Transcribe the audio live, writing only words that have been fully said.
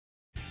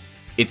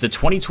It's a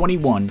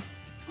 2021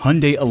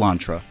 Hyundai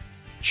Elantra,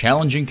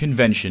 challenging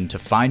convention to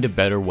find a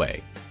better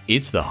way.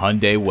 It's the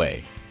Hyundai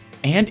way.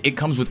 And it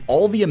comes with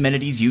all the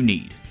amenities you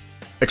need.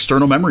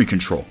 External memory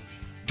control,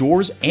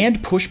 doors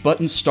and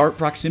push-button start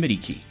proximity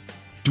key,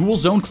 dual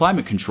zone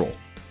climate control,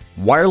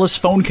 wireless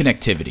phone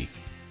connectivity,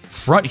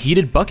 front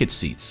heated bucket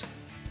seats,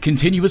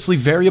 continuously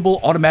variable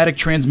automatic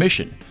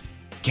transmission,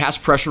 gas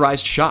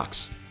pressurized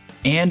shocks,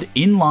 and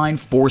inline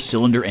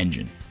 4-cylinder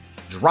engine.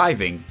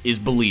 Driving is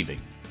believing.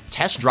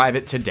 Test drive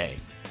it today.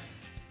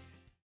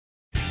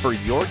 For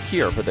your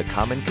cure for the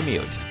common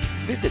commute,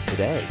 visit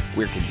today.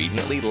 We're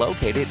conveniently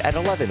located at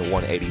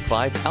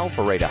 11185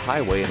 Alpharetta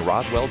Highway in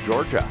Roswell,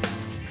 Georgia.